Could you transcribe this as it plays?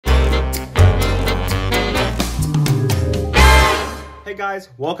Hey guys,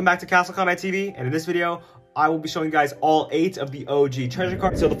 welcome back to Castle Combat TV, and in this video, I will be showing you guys all 8 of the OG treasure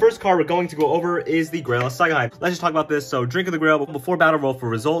cards. So the first card we're going to go over is the Grail of Sagai. Let's just talk about this. So Drink of the Grail, before battle, roll for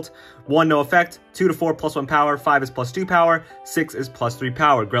result. 1, no effect. 2 to 4, +1 power. 5 is +2 power. 6 is +3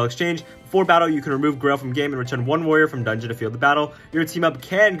 power. Grail exchange. Before battle, you can remove Grail from game and return 1 warrior from dungeon to field the battle. Your team up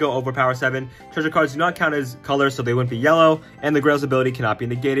can go over power 7. Treasure cards do not count as colors, so they wouldn't be yellow. And the Grail's ability cannot be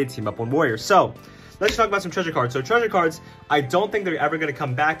negated. Team up 1 warrior. So let's talk about some treasure cards. So treasure cards, I don't think they're ever going to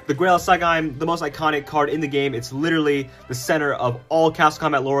come back. The Grail of Sagai, the most iconic card in the game. It's literally the center of all Castle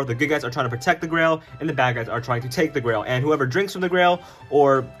Combat lore. The good guys are trying to protect the Grail, and the bad guys are trying to take the Grail. And whoever drinks from the Grail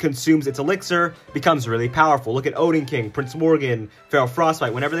or consumes its elixir becomes really powerful. Look at Odin King, Prince Morgan, Pharaoh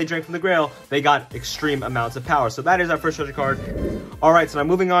Frostbite. Whenever they drank from the Grail, they got extreme amounts of power. So that is our first treasure card. Alright, so now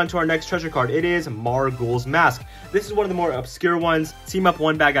moving on to our next treasure card. It is Margul's Mask. This is one of the more obscure ones. Team up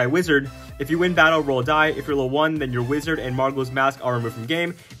 1 bad guy wizard. If you win battle, roll a die. If you're level 1, then your wizard and Margul's Mask are removed from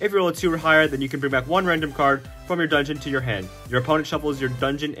game. If you're level 2 or higher, then you can bring back 1 random card from your dungeon to your hand. Your opponent shuffles your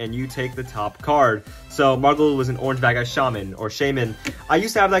dungeon and you take the top card. So Margul was an orange bad guy shaman or shaman. I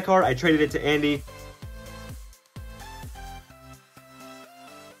used to have that card. I traded it to Andy.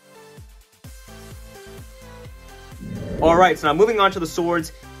 Alright, so now moving on to the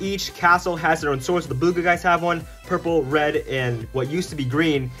swords. Each castle has their own swords. The blue guys have one, purple, red, and what used to be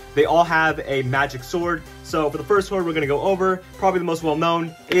green. They all have a magic sword. So for the first sword we're going to go over, probably the most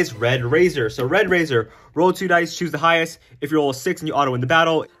well-known, is Red Razor. So Red Razor, roll 2 dice, choose the highest. If you roll a 6 and you auto win the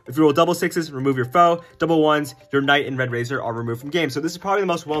battle. If you roll double 6s, remove your foe. Double 1s, your knight and Red Razor are removed from game. So this is probably the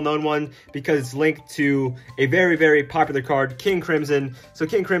most well-known one because it's linked to a very, very popular card, King Crimson. So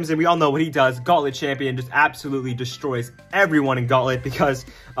King Crimson, we all know what he does. Gauntlet champion, just absolutely destroys everyone in Gauntlet because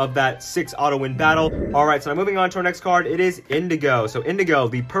of that 6 auto win battle. Alright, so now moving on to our next card, it is Indigo. So Indigo,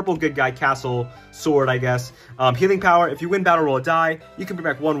 the purple good guy castle sword, I guess. Healing power, if you win battle, roll a die. You can bring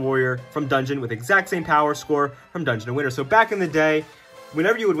back 1 warrior from dungeon with exact same power score from dungeon to winner. So back in the day,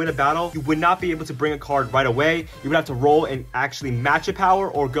 whenever you would win a battle, you would not be able to bring a card right away. You would have to roll and actually match a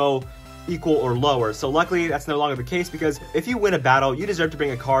power or go equal or lower. So luckily that's no longer the case because if you win a battle, you deserve to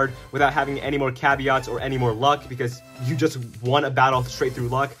bring a card without having any more caveats or any more luck because you just won a battle straight through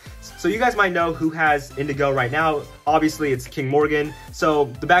luck. So you guys might know who has Indigo right now. Obviously it's King Morgan. So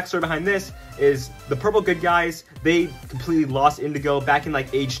the backstory behind this is the purple good guys, they completely lost Indigo back in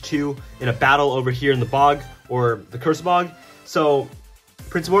like age 2 in a battle over here in the bog or the Curse Bog. So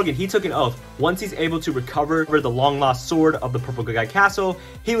Prince Morgan, he took an oath. Once he's able to recover the long-lost sword of the Purple Good Guy Castle,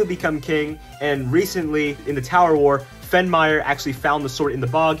 he would become king. And recently, in the Tower War, Fenmeyer actually found the sword in the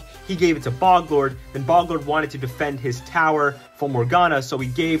bog. He gave it to Boglord. Then Boglord wanted to defend his tower from Morgana, so he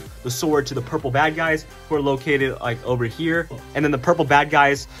gave the sword to the purple bad guys who are located like over here. And then the purple bad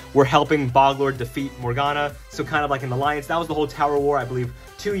guys were helping Boglord defeat Morgana. So kind of like an alliance. That was the whole Tower War, I believe,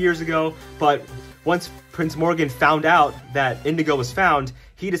 2 years ago. But once Prince Morgan found out that Indigo was found,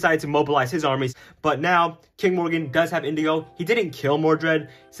 he decided to mobilize his armies. But now, King Morgan does have Indigo. He didn't kill Mordred.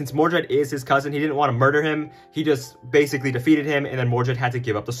 Since Mordred is his cousin, he didn't want to murder him. He just basically defeated him, and then Mordred had to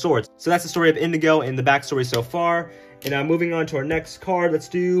give up the swords. So that's the story of Indigo and the backstory so far. And now moving on to our next card, let's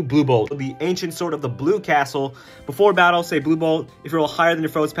do Blue Bolt, the ancient sword of the Blue Castle. Before battle, say Blue Bolt. If you roll higher than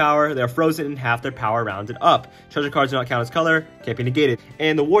your foe's power, they are frozen in half their power rounded up. Treasure cards do not count as color, can't be negated.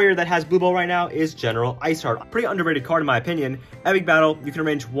 And the warrior that has Blue Bolt right now is General Iceheart. Pretty underrated card in my opinion. Epic battle, you can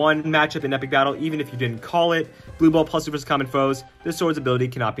arrange 1 matchup in epic battle even if you didn't call it. Blue Bolt plus 2 versus common foes. This sword's ability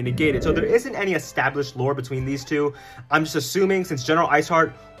cannot be negated. So there isn't any established lore between these two. I'm just assuming since General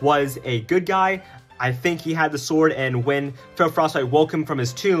Iceheart was a good guy, I think he had the sword, and when Pharaoh Frostbite woke him from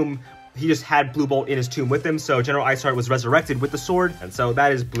his tomb, he just had Blue Bolt in his tomb with him, so General Iceheart was resurrected with the sword, and so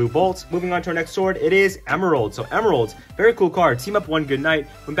that is Blue Bolt. Moving on to our next sword, it is Emerald. So Emerald, very cool card. Team up 1 good knight.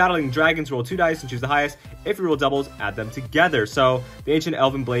 When battling dragons, roll 2 dice and choose the highest. If you roll doubles, add them together. So the ancient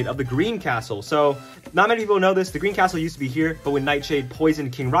elven blade of the Green Castle. So not many people know this. The Green Castle used to be here, but when Nightshade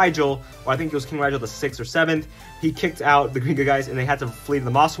poisoned King Rigel, or I think it was King Rigel the 6th or 7th, he kicked out the Green good guys and they had to flee to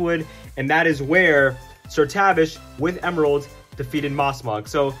the Mosswood, and that is where Sir Tavish with Emerald defeated Mossmog.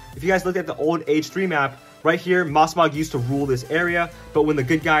 So if you guys look at the old Age 3 map, right here, Mossmog used to rule this area, but when the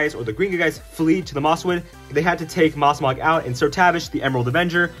good guys or the green good guys fled to the Mosswood, they had to take Mossmog out, and Sir Tavish, the Emerald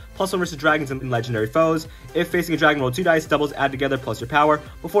Avenger, +1 versus dragons and legendary foes. If facing a dragon, roll 2 dice, doubles add together plus your power.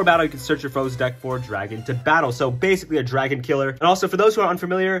 Before battle, you can search your foe's deck for dragon to battle. So basically a dragon killer. And also for those who are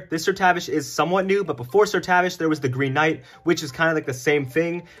unfamiliar, this Sir Tavish is somewhat new, but before Sir Tavish, there was the Green Knight, which is kind of like the same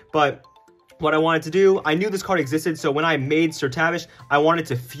thing, but what I wanted to do, I knew this card existed, so when I made Sir Tavish, I wanted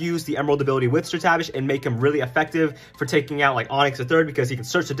to fuse the Emerald ability with Sir Tavish and make him really effective for taking out like Onyx the third, because he can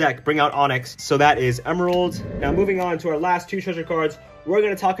search the deck, bring out Onyx. So that is Emerald. Now moving on to our last 2 treasure cards, we're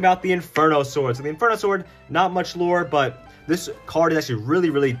going to talk about the Inferno Sword. So the Inferno Sword, not much lore, but this card is actually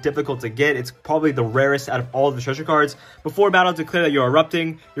really difficult to get. It's probably the rarest out of all of the treasure cards. Before battle, declare that you're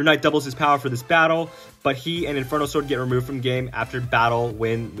erupting. Your knight doubles his power for this battle, but he and Inferno Sword get removed from game after battle,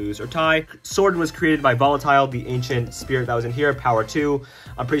 win, lose, or tie. Sword was created by Volatile, the ancient spirit that was in here, power 2.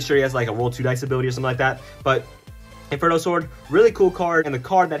 I'm pretty sure he has like a roll 2 dice ability or something like that, but Inferno Sword, really cool card, and the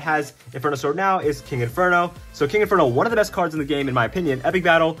card that has Inferno Sword now is King Inferno. So King Inferno, one of the best cards in the game in my opinion. Epic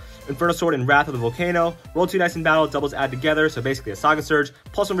Battle, Inferno Sword and Wrath of the Volcano. Roll 2 dice in battle, doubles add together, so basically a Saga Surge,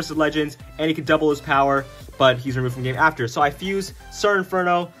 +1 versus Legends, and he can double his power, but he's removed from game after. So I fuse Sir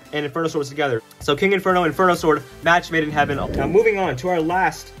Inferno and Inferno Swords together. So King Inferno, Inferno Sword, match made in heaven. Now moving on to our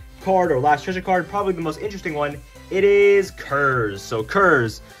last card, or last treasure card, probably the most interesting one, it is Curse. So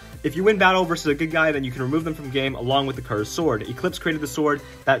Curse. If you win battle versus a good guy, then you can remove them from game along with the Curse Sword. Eclipse created the sword,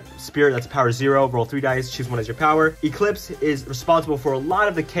 that spirit that's power 0, roll 3 dice, choose 1 as your power. Eclipse is responsible for a lot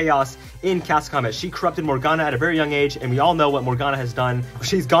of the chaos in Castle Combat. She corrupted Morgana at a very young age, and we all know what Morgana has done.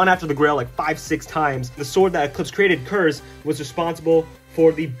 She's gone after the Grail like 5-6 times. The sword that Eclipse created, Curse, was responsible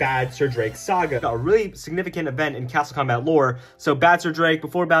for the Bad Sir Drake saga, a really significant event in Castle Combat lore. So Bad Sir Drake,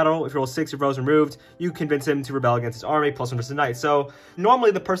 before battle, if you roll 6, your row's removed, you convince him to rebel against his army, +1 versus knight. So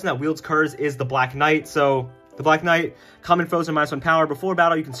normally the person that wields Curse is the Black Knight. So the Black Knight, common foes are -1 power. Before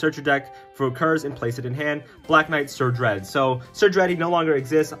battle, you can search your deck for Curse and place it in hand. Black Knight, Sir Dread. So Sir Dread, he no longer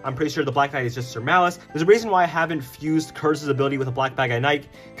exists. I'm pretty sure the Black Knight is just Sir Malice. There's a reason why I haven't fused Curse's ability with a Black Bad Guy Knight,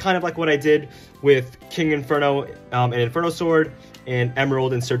 kind of like what I did with King Inferno and Inferno Sword and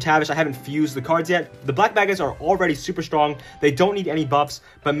Emerald and Sir Tavish. I haven't fused the cards yet. The Black Bad Guys are already super strong. They don't need any buffs,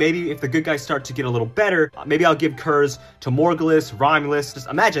 but maybe if the good guys start to get a little better, maybe I'll give Curse to Morgulus, Romulus. Just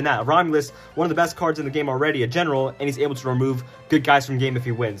imagine that. Romulus, one of the best cards in the game already, a general, and he's able to remove good guys from game if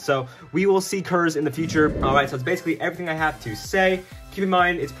he wins. So we will see Curse in the future. All right, so it's basically everything I have to say. Keep in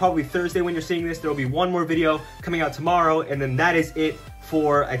mind, it's probably Thursday when you're seeing this. There will be one more video coming out tomorrow, and then that is it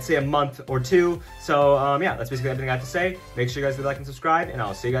for, I'd say, a month or 2. So, yeah, that's basically everything I have to say. Make sure you guys like and subscribe, and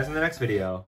I'll see you guys in the next video.